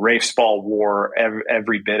 Rafe Spall wore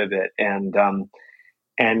every bit of it. And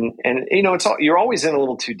it's all, you're always in a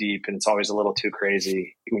little too deep, and it's always a little too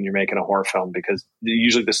crazy when you're making a horror film, because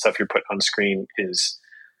usually the stuff you're putting on screen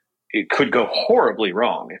it could go horribly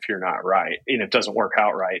wrong if you're not right. It doesn't work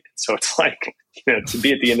out right. So it's like, to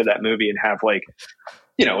be at the end of that movie and have like,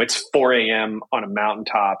 it's 4 a.m. on a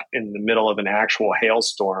mountaintop in the middle of an actual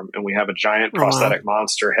hailstorm, and we have a giant prosthetic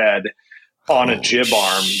monster head on a jib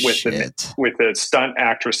arm with a stunt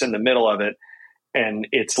actress in the middle of it, and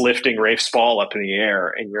it's lifting Rafe Spall up in the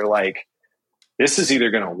air, and you're like, this is either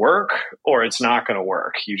going to work or it's not going to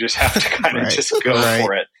work. You just have to kind of just go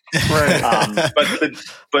for it. Right.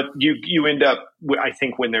 But you end up, I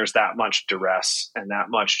think, when there's that much duress and that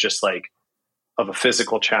much just like a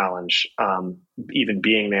physical challenge, even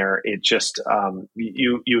being there, it just,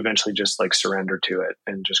 you eventually just like surrender to it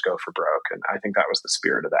and just go for broke. And I think that was the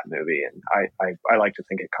spirit of that movie. And I like to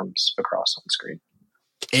think it comes across on screen.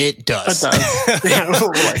 It does. It does. Yeah,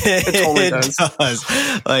 like, it totally does.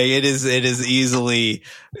 Like it is easily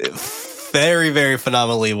very, very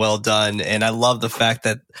phenomenally well done. And I love the fact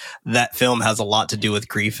that that film has a lot to do with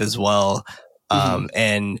grief as well.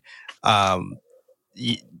 In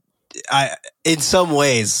some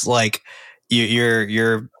ways, like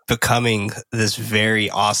you're becoming this very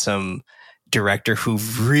awesome director who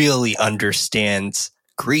really understands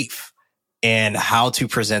grief and how to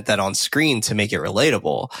present that on screen to make it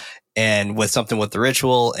relatable. And with something with The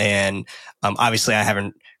Ritual, and obviously I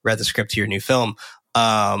haven't read the script to your new film,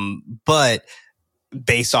 but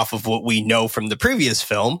based off of what we know from the previous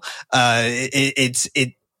film,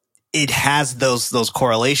 it has those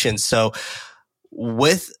correlations. So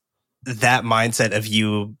with that mindset of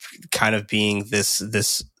you kind of being this,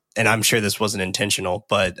 and I'm sure this wasn't intentional,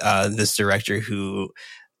 but this director who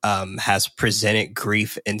has presented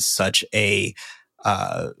grief in such a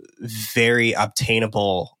very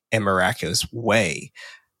obtainable and miraculous way,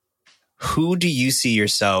 who do you see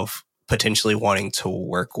yourself potentially wanting to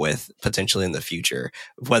work with potentially in the future,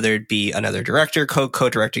 whether it be another director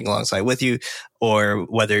co-directing alongside with you, or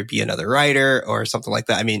whether it be another writer or something like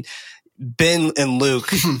that? I mean, Ben and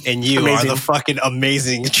Luke and you are the fucking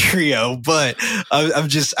amazing trio, but I'm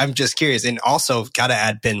just curious. And also gotta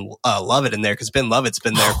add Ben Lovett in there, because Ben Lovett's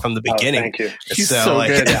been there from the beginning. Thank you. He's so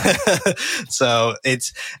good. So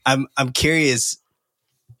I'm curious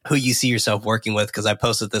who you see yourself working with, because I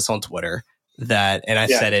posted this on Twitter and I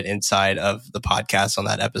said it inside of the podcast on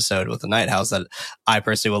that episode with the Night House, that I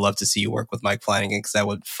personally would love to see you work with Mike Flanagan, because that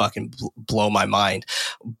would fucking blow my mind.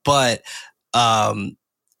 But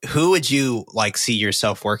who would you like see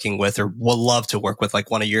yourself working with, or would love to work with, like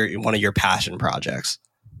one of your passion projects?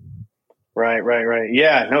 Right.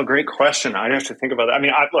 Yeah, no, great question. I'd have to think about that. I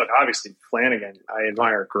mean, look, obviously Flanagan, I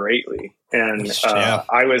admire greatly. And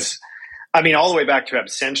I mean, all the way back to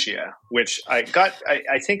Absentia, which I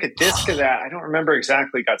think a disc of that, I don't remember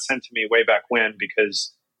exactly, got sent to me way back when,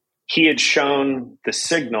 because he had shown the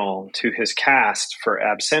signal to his cast for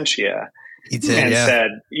Absentia. He did, and said,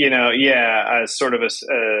 sort of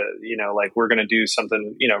like, we're going to do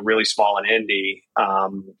something, really small and indie,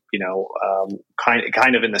 kind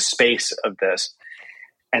of in the space of this.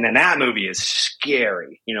 And then that movie is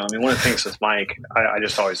scary. I mean, one of the things with Mike, I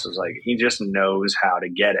just always was like, he just knows how to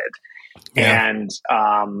get it. Yeah. And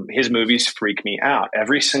his movies freak me out.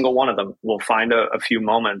 Every single one of them will find a few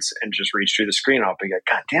moments and just reach through the screen. I'll be like,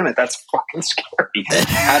 God damn it, that's fucking scary.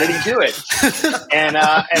 How did he do it? and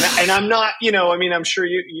I'm not, I mean, I'm sure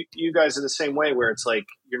you guys are the same way, where it's like,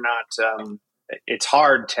 you're not, it's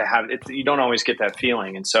hard to have it. You don't always get that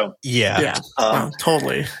feeling. And so,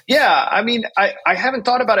 totally. Yeah. I mean, I haven't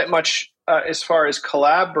thought about it much as far as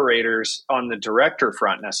collaborators on the director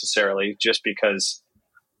front necessarily, just because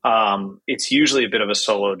it's usually a bit of a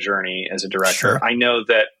solo journey as a director. Sure. I know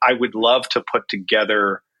that I would love to put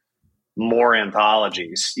together more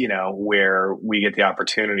anthologies, where we get the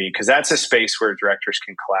opportunity, because that's a space where directors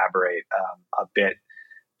can collaborate a bit,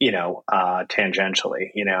 tangentially,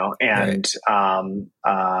 and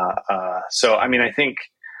so, I mean, I think,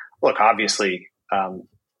 look, obviously, a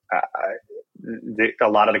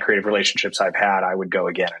lot of the creative relationships I've had, I would go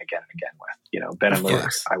again and again and again with. Ben and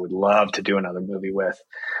Luke, I would love to do another movie with.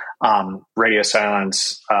 Radio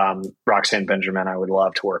Silence, Roxanne Benjamin, I would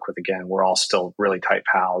love to work with again. We're all still really tight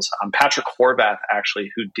pals. Patrick Horvath,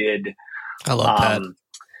 actually, who did. I love Pat.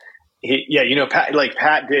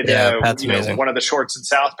 Pat did Pat's amazing. One of the shorts in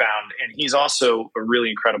Southbound, and he's also a really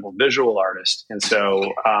incredible visual artist. And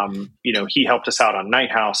so, he helped us out on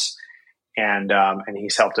Night House. And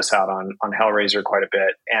he's helped us out on Hellraiser quite a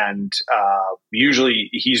bit. And usually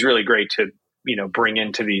he's really great to, bring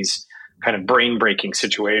into these kind of brain breaking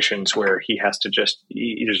situations where he has to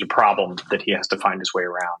there's a problem that he has to find his way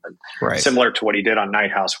around. And similar to what he did on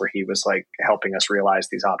Night House, where he was like helping us realize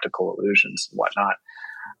these optical illusions and whatnot.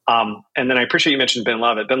 And then I appreciate you mentioned Ben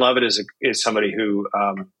Lovett. Ben Lovett is somebody who,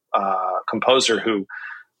 composer who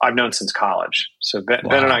I've known since college. So Ben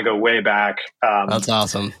and I go way back. That's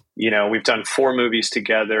awesome. We've done 4 movies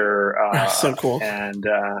together. So cool. And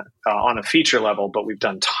on a feature level, but we've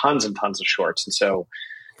done tons and tons of shorts. And so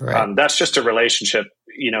that's just a relationship,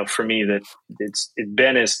 for me, that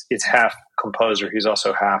Ben is half composer. He's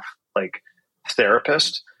also half like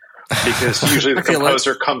therapist. because usually the I feel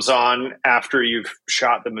composer comes on after you've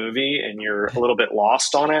shot the movie and you're a little bit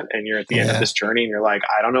lost on it, and you're at the end of this journey and you're like,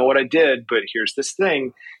 I don't know what I did, but here's this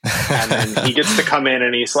thing. And then he gets to come in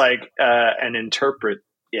and he's like, and interpret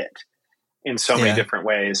it in so many different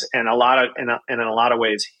ways. And in a lot of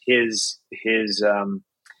ways, his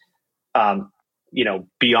you know,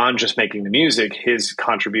 beyond just making the music, his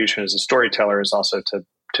contribution as a storyteller is also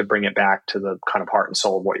to bring it back to the kind of heart and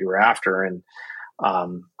soul of what you were after, and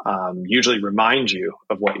usually remind you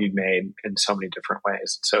of what you made in so many different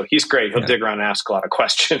ways. So he's great. He'll dig around and ask a lot of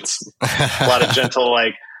questions, a lot of gentle,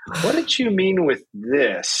 like, what did you mean with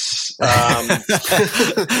this?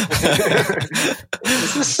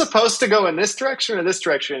 Is this supposed to go in this direction or this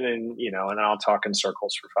direction? And, you know, and then I'll talk in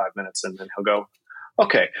circles for 5 minutes, and then he'll go,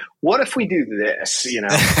 okay, what if we do this, you know,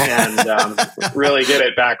 and really get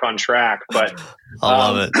it back on track. But I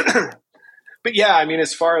love it. But yeah, I mean,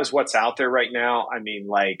 as far as what's out there right now, I mean,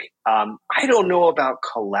 like, I don't know about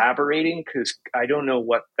collaborating, because I don't know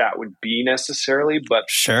what that would be necessarily, but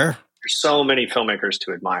sure, there's so many filmmakers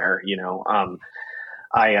to admire, you know.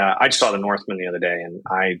 I just saw The Northman the other day, and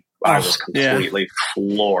I was completely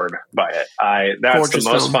floored by it. That's Gorgeous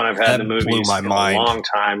the most film. Fun I've had in the movies in a long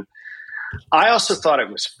time. I also thought it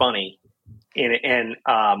was funny in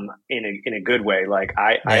a good way. Like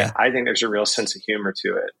I think there's a real sense of humor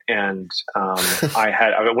to it. And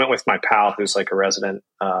I went with my pal who's like a resident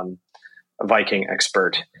Viking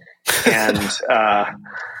expert, and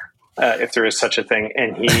if there is such a thing,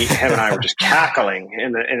 and him and I were just cackling,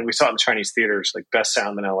 and we saw it in the Chinese theaters, like best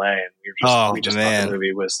sound in LA, and we just thought the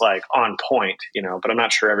movie was like on point, you know. But I'm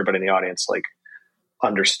not sure everybody in the audience like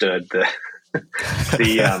understood the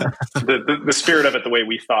spirit of it the way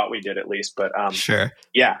we thought we did, at least. But sure,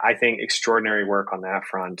 yeah, I think extraordinary work on that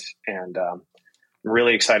front, and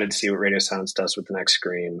really excited to see what Radio Silence does with the next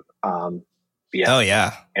Scream. I'm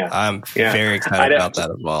very excited about that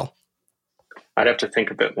as well. I'd have to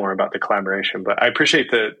think a bit more about the collaboration, but I appreciate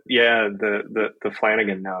the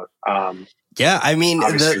Flanagan note. I mean,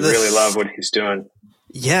 obviously really love what he's doing.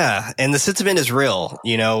 Yeah, and the sentiment is real.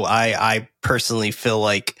 You know, I personally feel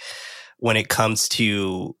like when it comes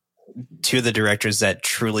to two of the directors that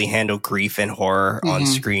truly handle grief and horror on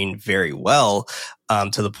screen very well,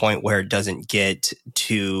 to the point where it doesn't get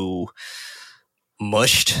too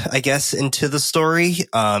mushed, I guess, into the story.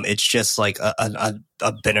 It's just like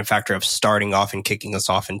a benefactor of starting off and kicking us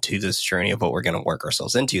off into this journey of what we're going to work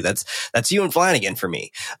ourselves into. That's you and Flanagan for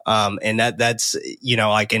me. And that's, you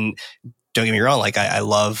know, I can, don't get me wrong, like I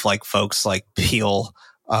love like folks like Peele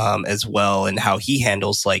as well, and how he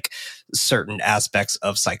handles like certain aspects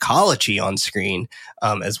of psychology on screen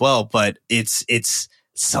as well. But it's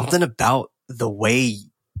something about the way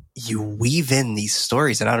you weave in these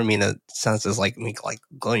stories, and I don't mean that sounds as like me like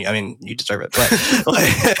glowing. I mean, you deserve it,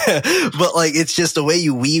 but like it's just the way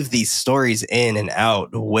you weave these stories in and out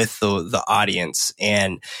with the audience,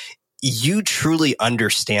 and you truly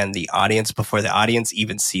understand the audience before the audience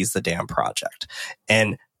even sees the damn project.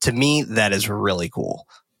 And to me, that is really cool.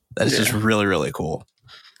 That is just really, really cool.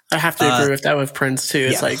 I have to agree with that with Prince too.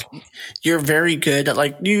 It's like, you're very good at,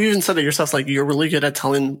 like, you even said it yourself, like you're really good at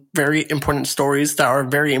telling very important stories that are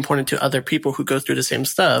very important to other people who go through the same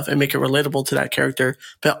stuff, and make it relatable to that character,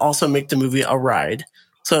 but also make the movie a ride.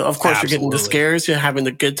 So of course you're getting the scares, you're having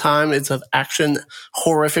a good time. It's an action,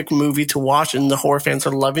 horrific movie to watch, and the horror fans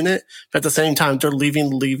are loving it. But at the same time, they're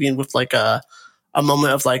leaving with like a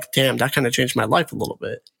moment of like, damn, that kind of changed my life a little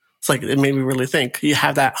bit. It's like, it made me really think. You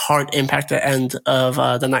have that hard impact at the end of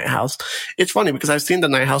The Night House. It's funny because I've seen The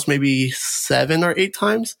Night House maybe 7 or 8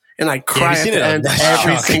 times, and I cry at the end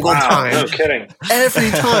every single time. No kidding.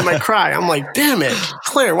 Every time I cry, I'm like, damn it,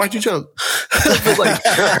 Claire, why'd you jump? But like,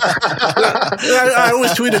 I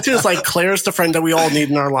always tweet it too. It's like, Claire's the friend that we all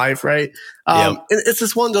need in our life, right? It's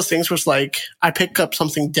just one of those things where it's like, I pick up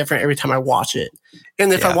something different every time I watch it.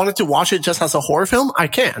 And if I wanted to watch it just as a horror film, I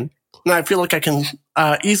can. And I feel like I can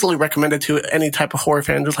easily recommend it to any type of horror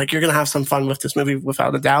fan. Just like, you're going to have some fun with this movie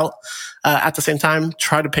without a doubt. At the same time,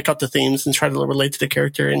 try to pick up the themes and try to relate to the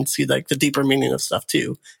character and see like the deeper meaning of stuff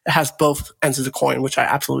too. It has both ends of the coin, which I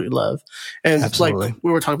absolutely love. And like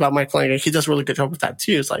we were talking about Mike Flanagan, he does a really good job with that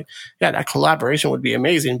too. It's like, yeah, that collaboration would be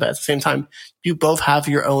amazing. But at the same time, you both have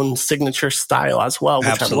your own signature style as well,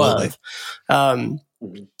 which I love.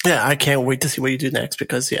 Yeah, I can't wait to see what you do next,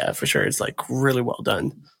 because yeah, for sure, it's like really well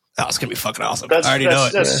done. Oh, it's going to be fucking awesome. I already know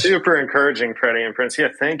it. That's Yeah. super encouraging, Freddie and Prince. Yeah,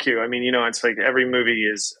 thank you. I mean, you know, it's like every movie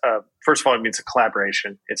is, first of all, it means a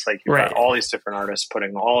collaboration. It's like you've got all these different artists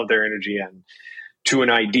putting all of their energy in to an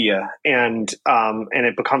idea, and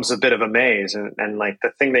it becomes a bit of a maze. And like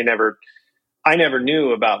the thing they never I never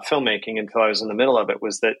knew about filmmaking until I was in the middle of it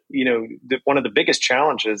was that, one of the biggest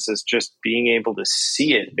challenges is just being able to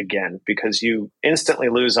see it again, because you instantly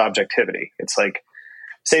lose objectivity. It's like,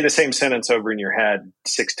 say the same sentence over in your head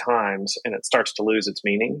 6 times and it starts to lose its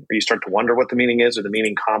meaning, or you start to wonder what the meaning is, or the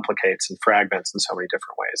meaning complicates and fragments in so many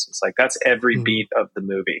different ways. It's like, that's every beat of the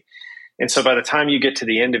movie. And so by the time you get to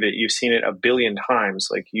the end of it, you've seen it a billion times.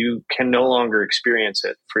 Like, you can no longer experience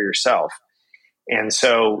it for yourself. And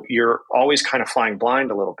so you're always kind of flying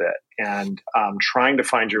blind a little bit and trying to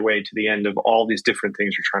find your way to the end of all these different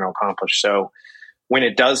things you're trying to accomplish. So when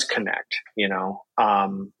it does connect,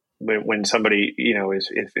 when somebody,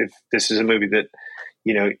 if this is a movie that,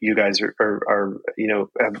 you guys are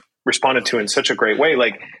have responded to in such a great way,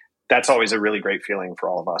 like, that's always a really great feeling for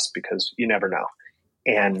all of us, because you never know.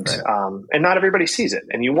 And, and not everybody sees it,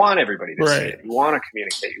 and you want everybody to see it. You want to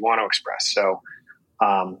communicate, you want to express. So,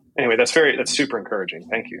 anyway, that's super encouraging.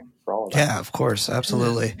 Thank you for all of that. Yeah, of course.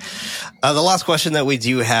 Absolutely. The last question that we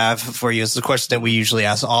do have for you is the question that we usually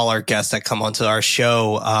ask all our guests that come onto our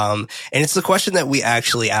show. And it's the question that we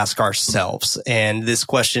actually ask ourselves. And this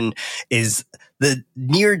question is the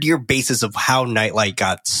near dear basis of how Nightlight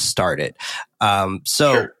got started.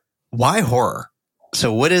 Sure. Why horror?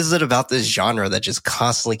 So what is it about this genre that just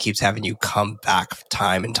constantly keeps having you come back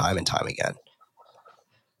time and time and time again?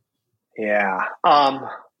 Yeah.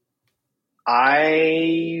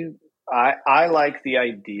 I like the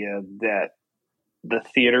idea that the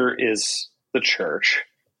theater is the church,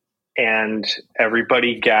 and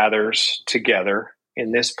everybody gathers together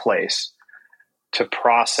in this place to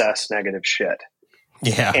process negative shit.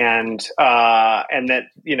 Yeah. And that,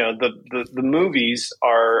 the movies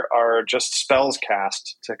are just spells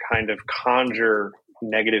cast to kind of conjure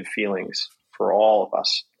negative feelings for all of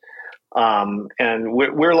us. And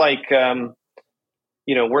we're like,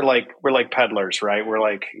 we're like peddlers, right? We're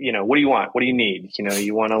like, what do you want? What do you need?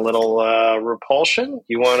 You want a little, repulsion?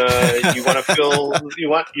 You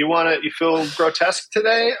feel grotesque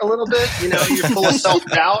today a little bit? You're full of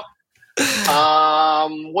self-doubt.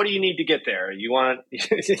 What do you need to get there? You want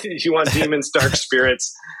demons, dark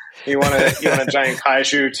spirits. You want a giant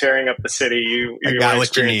kaiju tearing up the city. You want to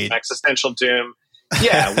experience existential doom.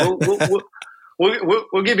 Yeah,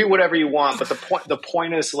 we'll give you whatever you want, but the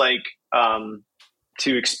point is like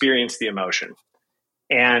to experience the emotion.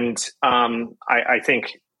 And I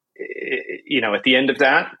think at the end of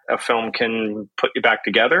that, a film can put you back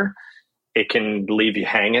together. It can leave you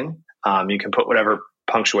hanging. You can put whatever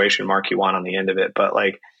punctuation mark you want on the end of it, but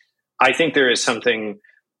like, I think there is something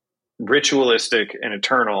ritualistic and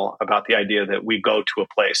eternal about the idea that we go to a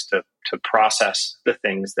place to process the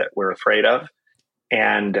things that we're afraid of,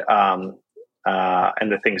 and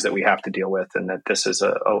the things that we have to deal with, and that this is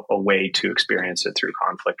a way to experience it through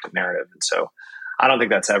conflict and narrative. And so I don't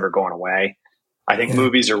think that's ever going away. I think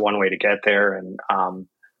movies are one way to get there. And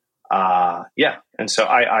and so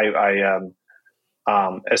I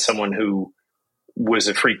as someone who was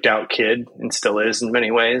a freaked out kid and still is in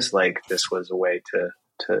many ways, like, this was a way to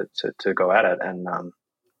go at it. And I'm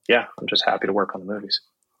just happy to work on the movies.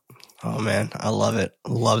 Oh man, I love it.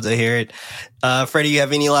 Love to hear it. Freddie, you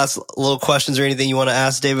have any last little questions or anything you want to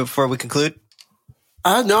ask David before we conclude?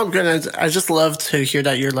 No, I'm good. I just love to hear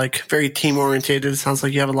that you're like very team oriented. It sounds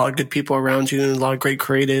like you have a lot of good people around you and a lot of great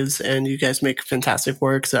creatives, and you guys make fantastic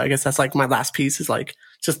work. So I guess that's like my last piece is like,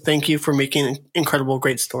 just thank you for making incredible,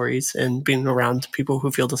 great stories and being around people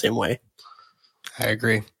who feel the same way. I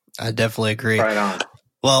agree. I definitely agree. Right on.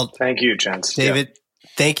 Well, thank you, gents. David,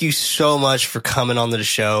 thank you so much for coming on to the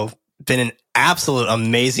show. Been an absolute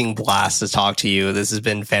amazing blast to talk to you. This has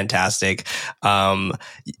been fantastic.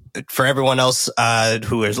 For everyone else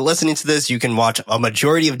who is listening to this, you can watch a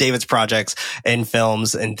majority of David's projects and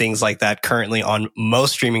films and things like that currently on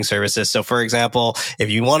most streaming services. So, for example, if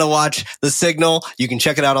you want to watch The Signal, you can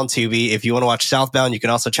check it out on Tubi. If you want to watch Southbound, you can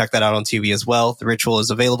also check that out on Tubi as well. The Ritual is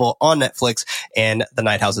available on Netflix, and The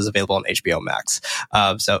Night House is available on HBO Max.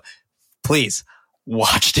 So please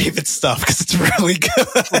watch David's stuff because it's really good.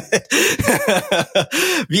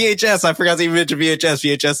 VHS, I forgot to even mention VHS.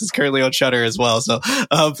 VHS is currently on Shudder as well. So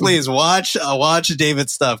please watch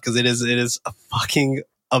David's stuff because it is fucking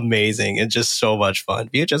amazing and just so much fun.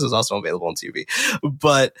 VHS is also available on TV.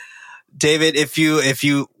 But David, if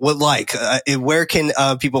you would like, where can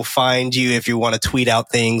people find you if you want to tweet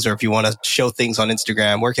out things or if you want to show things on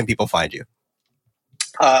Instagram? Where can people find you?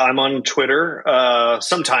 I'm on Twitter.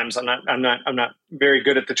 Sometimes I'm not very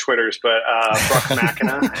good at the Twitters, but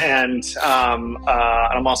Bruckner, and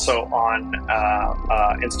I'm also on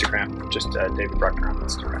Instagram. Just David Bruckner on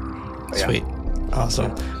Instagram. Sweet.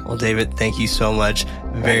 Awesome. Well, David, thank you so much.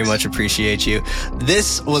 Very much appreciate you.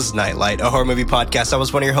 This was Nightlight, a horror movie podcast. I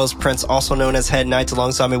was one of your hosts, Prince, also known as Head Knights.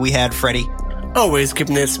 Alongside me, we had Freddie. Always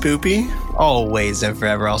keeping it spoopy. Always and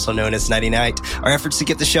forever, also known as Nighty Night. Our efforts to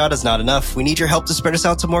get the shot is not enough. We need your help to spread us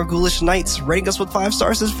out to more ghoulish nights. Rating us with 5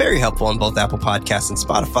 stars is very helpful on both Apple Podcasts and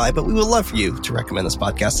Spotify, but we would love for you to recommend this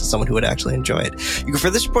podcast to someone who would actually enjoy it. You can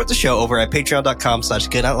further support the show over at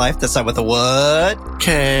patreon.com/goodnightlife. That's not with a what?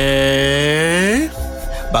 Okay.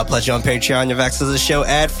 By pledging on Patreon, you have access to the show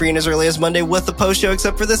ad-free and as early as Monday with the post-show,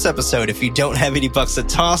 except for this episode. If you don't have any bucks to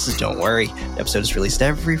toss, don't worry. The episode is released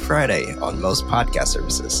every Friday on most podcast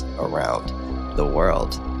services around the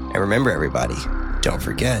world. And remember, everybody, don't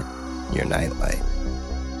forget your nightlight.